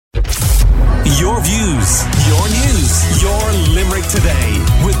Your views, your news, your Limerick Today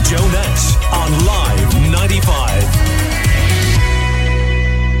with Joe Nash on Live 95.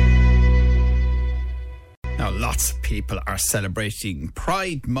 Now, lots of people are celebrating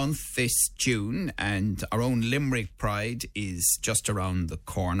Pride Month this June, and our own Limerick Pride is just around the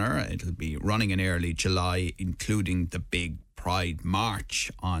corner. It'll be running in early July, including the big Pride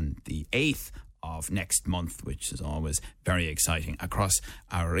March on the 8th of next month, which is always very exciting across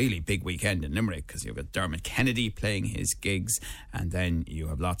a really big weekend in Limerick, because you've got Dermot Kennedy playing his gigs, and then you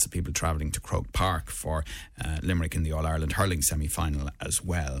have lots of people travelling to Croke Park for Limerick in the All-Ireland hurling semi-final as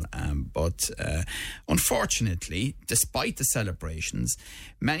well. But unfortunately, despite the celebrations,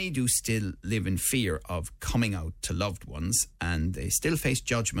 many do still live in fear of coming out to loved ones, and they still face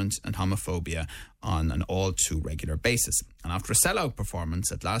judgment and homophobia on an all too regular basis. And after a sellout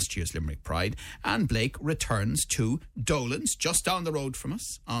performance at last year's Limerick Pride, Anne Blake returns to Dolan's, just down the road from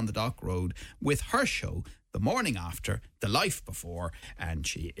us, on the Dock Road, with her show The Morning After, The Life Before, and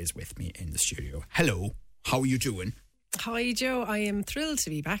she is with me in the studio. Hello, how are you doing? Hi Joe, I am thrilled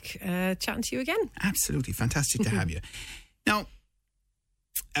to be back chatting to you again. Absolutely, fantastic to have you. Now,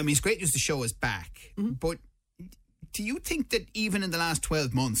 I mean, it's great news the show is back, but do you think that even in the last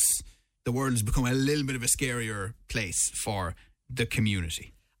 12 months, the world has become a little bit of a scarier place for the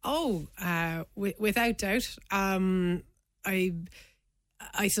community? Oh, without doubt.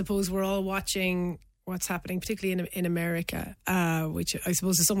 I suppose we're all watching what's happening, particularly in America, which I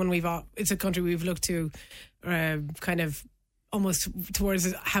suppose is it's a country we've looked to kind of almost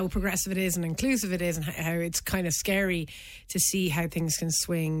towards how progressive it is and inclusive it is, and how it's kind of scary to see how things can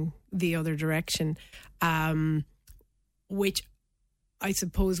swing the other direction, which I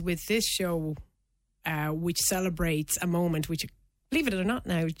suppose with this show, which celebrates a moment which, believe it or not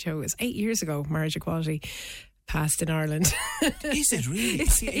now, Joe, is 8 years ago, marriage equality passed in Ireland. Is it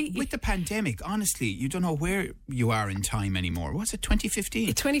really? With the pandemic, honestly, you don't know where you are in time anymore. Was it 2015?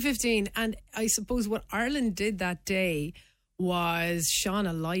 2015. And I suppose what Ireland did that day was shone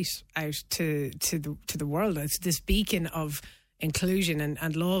a light out to the world. It's this beacon of inclusion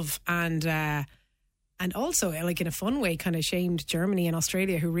and love, and also, like in a fun way, kind of shamed Germany and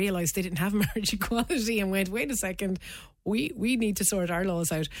Australia, who realised they didn't have marriage equality and went, wait a second, we need to sort our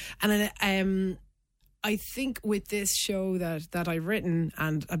laws out. And then, I think with this show that I've written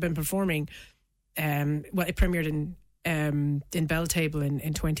and I've been performing, it premiered in Belltable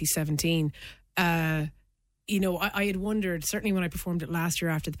in 2017. I had wondered, certainly when I performed it last year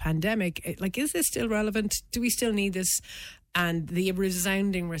after the pandemic, is this still relevant? Do we still need this? And the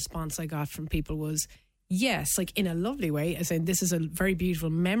resounding response I got from people was, yes, like in a lovely way, as in this is a very beautiful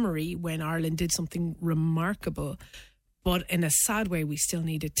memory when Ireland did something remarkable. But in a sad way, we still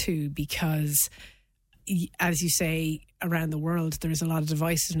need it too, because, as you say, around the world, there's a lot of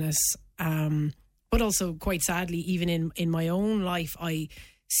divisiveness. But also, quite sadly, even in my own life, I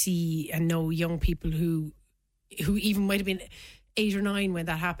see and know young people who even might have been 8 or 9 when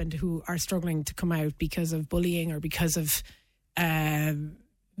that happened, who are struggling to come out because of bullying or because of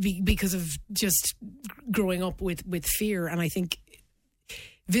just growing up with fear. And I think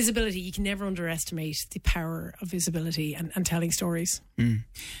visibility, you can never underestimate the power of visibility and telling stories.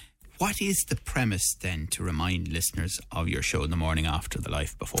 What is the premise then, to remind listeners of your show, The Morning After, The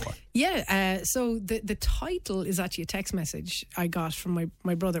Life Before? Yeah, so the title is actually a text message I got from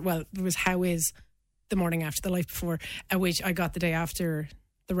my brother. Well, it was How Is The Morning After, The Life Before, which I got the day after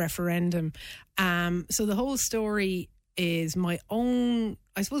the referendum. So the whole story is my own.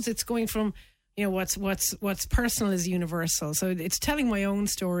 I suppose it's going from, what's personal is universal. So it's telling my own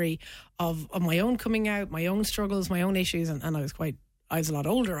story of my own coming out, my own struggles, my own issues, and I was a lot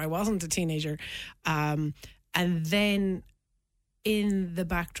older. I wasn't a teenager. And then in the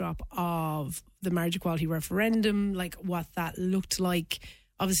backdrop of the marriage equality referendum, like what that looked like.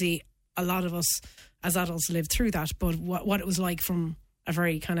 Obviously, a lot of us as adults lived through that, but what it was like from a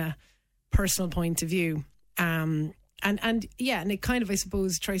very kind of personal point of view. And it kind of, I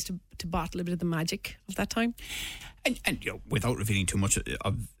suppose, tries to bottle a bit of the magic of that time. And without revealing too much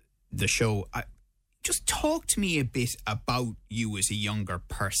of the show, just talk to me a bit about you as a younger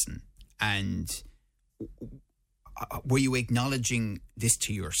person, and were you acknowledging this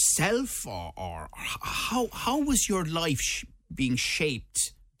to yourself, or how was your life being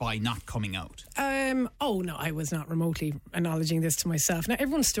shaped by not coming out? Oh no, I was not remotely acknowledging this to myself. Now,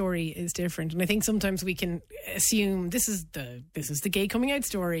 everyone's story is different, and I think sometimes we can assume this is the gay coming out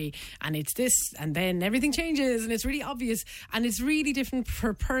story, and it's this, and then everything changes, and it's really obvious, and it's really different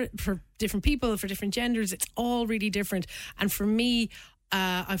for different people, for different genders. It's all really different, and for me,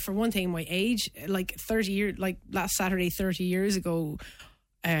 for one thing, my age, like 30 years, like last Saturday, 30 years ago,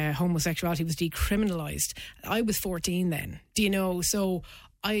 homosexuality was decriminalised. I was 14 then. Do you know? So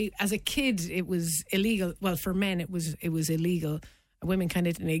as a kid, it was illegal. Well, for men, it was illegal. Women kind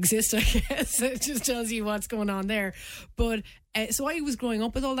of didn't exist, I guess. It just tells you what's going on there. But so I was growing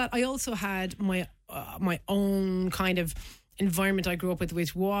up with all that. I also had my own kind of environment I grew up with,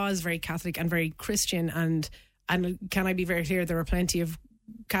 which was very Catholic and very Christian. And can I be very clear? There were plenty of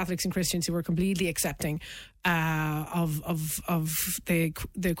Catholics and Christians who were completely accepting of the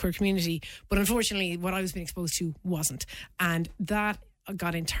queer community, but unfortunately, what I was being exposed to wasn't, and that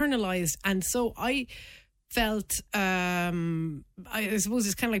got internalized. And so I felt, I suppose,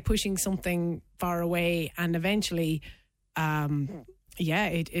 it's kind of like pushing something far away, and eventually,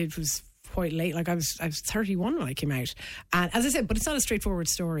 it was quite late. Like I was 31 when I came out, and as I said, but it's not a straightforward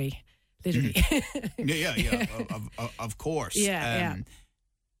story, literally. Yeah. Of course. Yeah.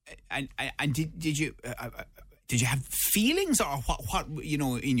 And did you have feelings, or what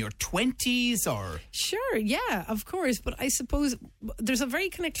in your 20s, or? Sure, yeah, of course. But I suppose there's a very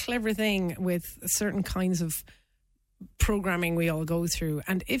kind of clever thing with certain kinds of programming we all go through,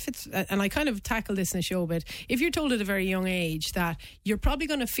 and I kind of tackle this in the show a bit. If you're told at a very young age that you're probably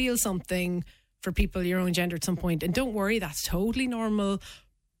going to feel something for people your own gender at some point, and don't worry, that's totally normal,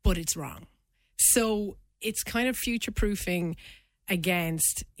 but it's wrong. So it's kind of future proofing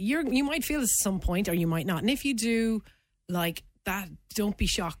against you might feel this at some point, or you might not, and if you do, like that, don't be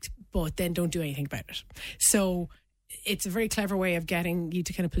shocked, but then don't do anything about it. So it's a very clever way of getting you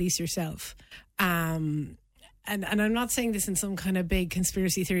to kind of police yourself. And I'm not saying this in some kind of big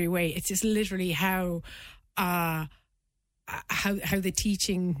conspiracy theory way. It's just literally how the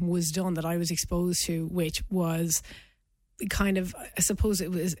teaching was done that I was exposed to, which was kind of, I suppose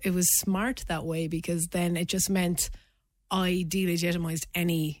it was smart that way, because then it just meant I delegitimized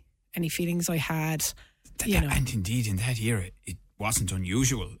any feelings I had. And indeed, in that era, it wasn't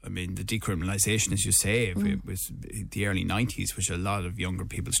unusual. I mean, the decriminalisation, as you say, it was the early 90s, which a lot of younger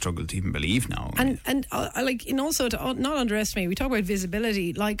people struggle to even believe now. And also to not underestimate, we talk about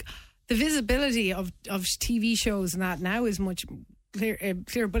visibility, like the visibility of TV shows and that now is much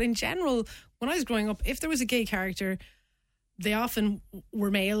clearer. But in general, when I was growing up, if there was a gay character, they often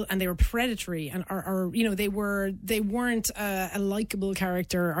were male and they were predatory, and or they weren't a likable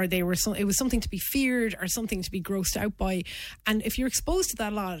character, or it was something to be feared or something to be grossed out by. And if you're exposed to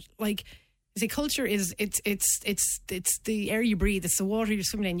that a lot, like the culture is, it's the air you breathe, it's the water you're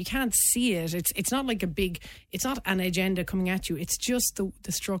swimming in. You can't see it. It's not like it's not an agenda coming at you. It's just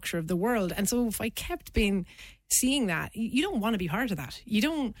the structure of the world. And so if I kept seeing that, you don't want to be part of that. You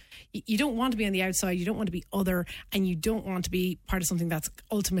don't want to be on the outside. You don't want to be other, and you don't want to be part of something that's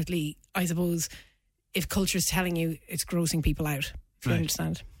ultimately, I suppose, if culture's telling you, it's grossing people out. If you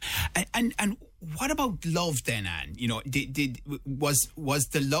understand. And what about love then, Anne? Was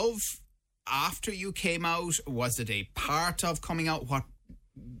the love after you came out? Was it a part of coming out? What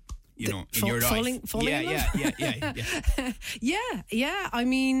in your life? Falling in love? Yeah. I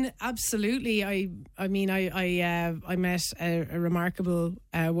mean, absolutely. I met a remarkable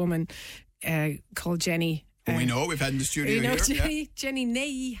woman called Jenny. Who we know, we've had in the studio here. Jenny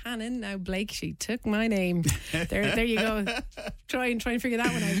Nay Hannon. Now Blake, she took my name. There you go. Try and figure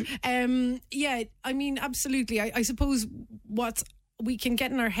that one out. I mean, absolutely. I suppose what we can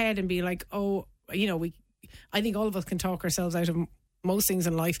get in our head and be like, I think all of us can talk ourselves out of most things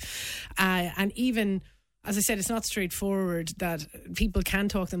in life, and even, as I said, it's not straightforward that people can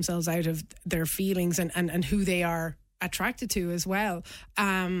talk themselves out of their feelings and who they are attracted to as well.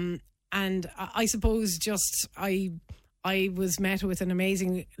 And I suppose just I was met with an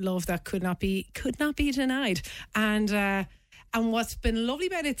amazing love that could not be denied. And what's been lovely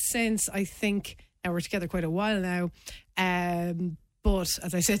about it since, I think, now we're together quite a while now. But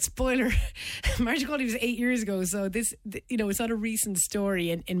as I said, spoiler, marriage equality was 8 years ago. So this, it's not a recent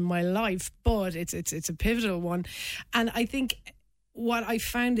story in my life, but it's a pivotal one. And I think what I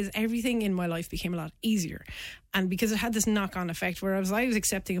found is everything in my life became a lot easier. And because it had this knock-on effect, whereas I was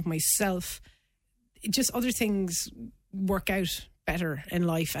accepting of myself, just other things work out better in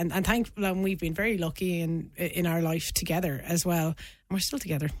life. And thankfully, we've been very lucky in our life together as well. And we're still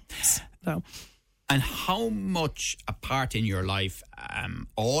together. So. And how much a part in your life,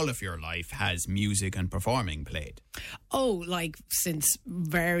 all of your life, has music and performing played? Oh, like since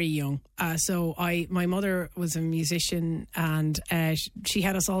very young. So my mother was a musician, and she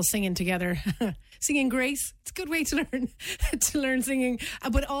had us all singing together, singing Grace. It's a good way to learn singing.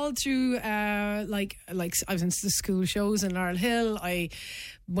 But all through like I was in the school shows in Laurel Hill. I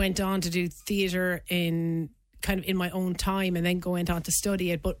went on to do theatre in my own time, and then went on to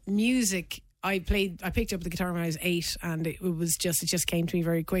study it. But music I picked up the guitar when I was 8, and it just came to me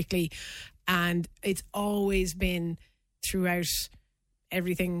very quickly, and it's always been throughout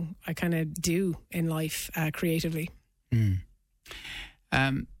everything I kind of do in life creatively.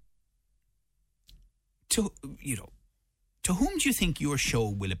 To whom do you think your show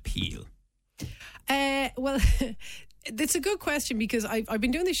will appeal? Well, it's a good question, because I've been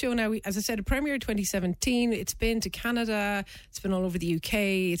doing the show now, as I said, it premiered 2017. It's been to Canada, it's been all over the UK,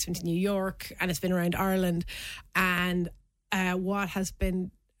 it's been to New York, and it's been around Ireland. And what has been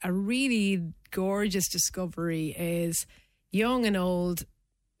a really gorgeous discovery is young and old,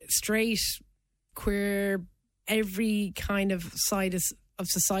 straight, queer, every kind of side of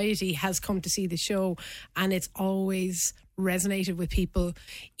society has come to see the show, and it's always resonated with people,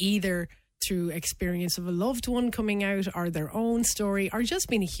 either through experience of a loved one coming out, or their own story, or just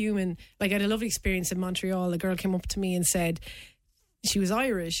being a human. Like, I had a lovely experience in Montreal. A girl came up to me and said she was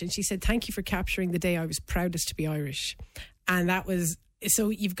Irish, and she said, "Thank you for capturing the day I was proudest to be Irish." And that was, so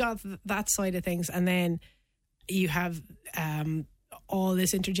you've got that side of things, and then you have all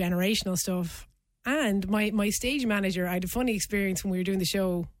this intergenerational stuff. And my stage manager, I had a funny experience when we were doing the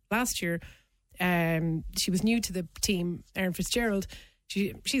show last year. She was new to the team, Erin Fitzgerald.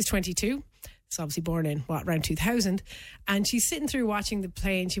 She's 22. So obviously born in around 2000, and she's sitting through watching the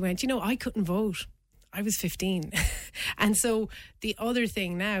play, and she went, I couldn't vote. I was 15. And so the other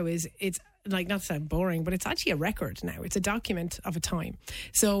thing now is, it's like, not to sound boring, but it's actually a record now. It's a document of a time.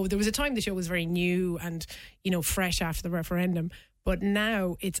 So there was a time the show was very new and, fresh after the referendum, but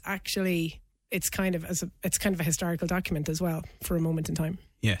now it's actually, it's kind of a historical document as well for a moment in time.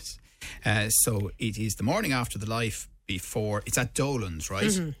 Yes. So it is the morning after the life before. It's at Dolan's, right?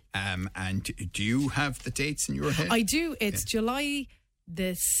 Mm-hmm. And do you have the dates in your head? I do. It's July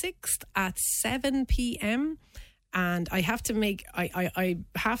the 6th at 7 p.m. And I have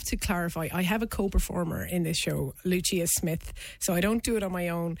to clarify, I have a co-performer in this show, Lucia Smith. So I don't do it on my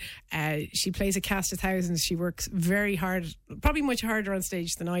own. She plays a cast of thousands. She works very hard, probably much harder on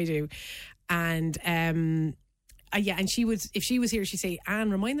stage than I do. And and if she was here, she'd say,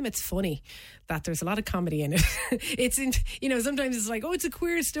 "Anne, remind them it's funny, that there's a lot of comedy in it." It's in, sometimes it's like, oh, it's a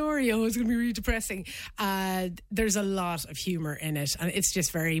queer story, oh, it's going to be really depressing. There's a lot of humour in it, and it's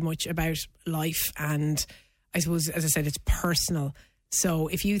just very much about life. And I suppose, as I said, it's personal. So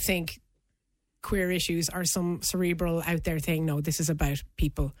if you think queer issues are some cerebral out there thing, no, this is about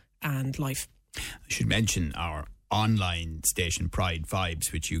people and life. I should mention our online station, Pride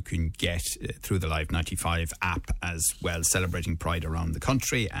Vibes, which you can get through the Live 95 app as well, celebrating Pride around the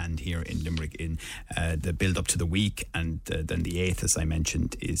country and here in Limerick in the build up to the week. And then the 8th, as I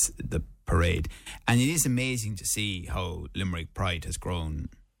mentioned, is the parade. And it is amazing to see how Limerick Pride has grown.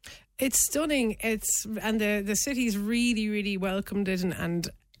 It's stunning. And the city's really, really welcomed it, and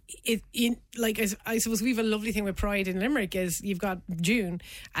I suppose we have a lovely thing with Pride in Limerick is you've got June,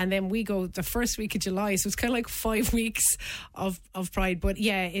 and then we go the first week of July, so it's kind of like 5 weeks of Pride. But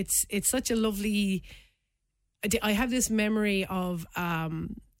yeah, it's such a lovely. I have this memory of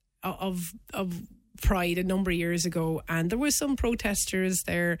Pride a number of years ago, and there were some protesters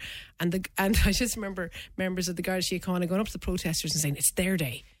there, and I just remember members of the Garda Síochána going up to the protesters and saying, "It's their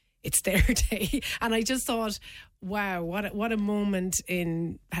day. It's their day." And I just thought, wow, what a moment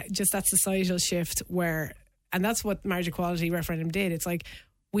in just that societal shift where, and that's what marriage equality referendum did. It's like,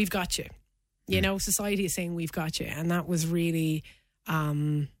 we've got you. Society is saying we've got you. And that was really,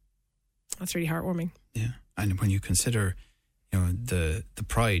 that's really heartwarming. Yeah. And when you consider, the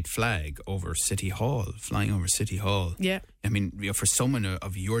Pride flag over City Hall, flying over City Hall. Yeah. I mean, for someone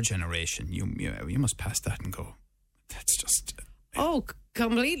of your generation, you must pass that and go, that's just... Oh,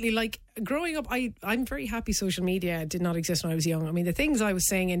 completely. Like, growing up, I'm very happy social media did not exist when I was young. I mean, the things I was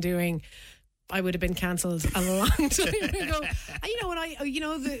saying and doing, I would have been cancelled a long time ago.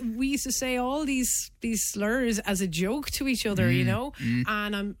 We used to say all these slurs as a joke to each other,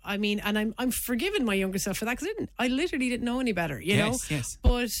 and I'm forgiving my younger self for that, because I literally didn't know any better, Yes.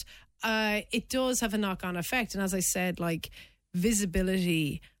 But it does have a knock-on effect, and as I said, like,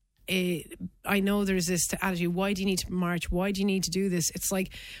 visibility. I know there's this attitude, why do you need to march? Why do you need to do this? It's like,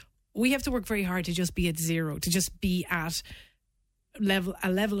 we have to work very hard to just be at zero, to just be at a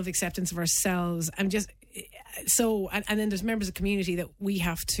level of acceptance of ourselves. And just so, and then there's members of the community that we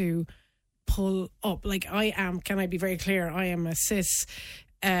have to pull up. Like, can I be very clear? I am a cis,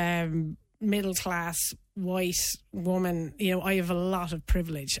 middle class, white woman. I have a lot of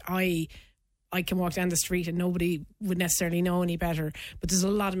privilege. I can walk down the street and nobody would necessarily know any better. But there's a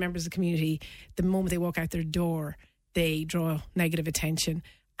lot of members of the community, the moment they walk out their door, they draw negative attention.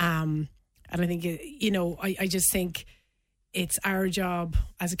 And I think, I just think it's our job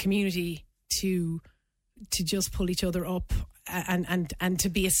as a community to just pull each other up and to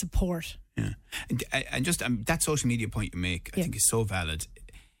be a support. Yeah. And just that social media point you make, I think is so valid.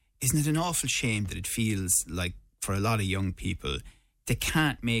 Isn't it an awful shame that it feels like for a lot of young people, they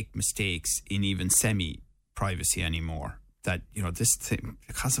can't make mistakes in even semi-privacy anymore? That, this thing,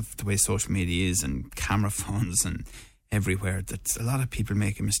 because of the way social media is and camera phones and everywhere, that a lot of people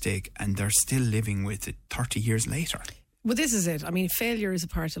make a mistake and they're still living with it 30 years later. Well, this is it. I mean, failure is a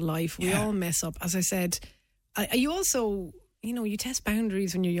part of life. We all mess up. As I said, you also, you test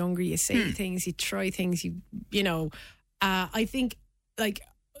boundaries when you're younger. You say things, you try things, I think, like,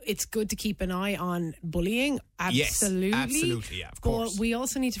 it's good to keep an eye on bullying. Absolutely. Yes, absolutely, yeah, of course. But we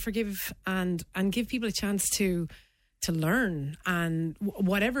also need to forgive and give people a chance to learn, and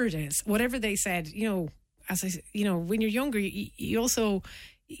whatever it is, whatever they said, as I said, when you're younger, you also,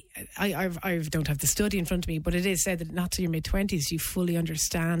 I don't have the study in front of me, but it is said that not till your mid-20s you fully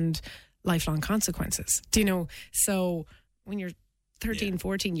understand lifelong consequences. So when you're 13,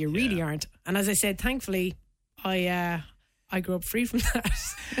 14, you really aren't. And as I said, thankfully, I grew up free from that.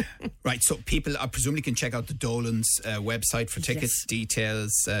 Right, so people presumably can check out the Dolan's website for tickets.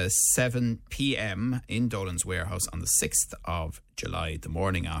 Details, 7 p.m. in Dolan's Warehouse on the 6th of July, the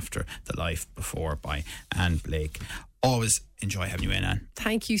morning after The Life Before by Anne Blake. Always enjoy having you in, Anne.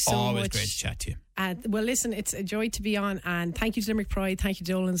 Thank you so much. Always great to chat to you. Well, listen, it's a joy to be on, and thank you to Limerick Pride, thank you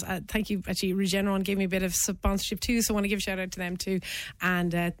to Dolan's, thank you, actually, Regeneron gave me a bit of sponsorship too, so I want to give a shout out to them too.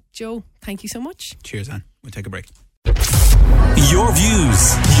 And Joe, thank you so much. Cheers, Anne. We'll take a break. Your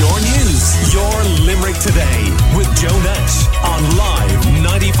views, your news, your Limerick Today with Joe Nash on Live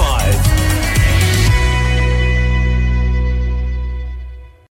 95.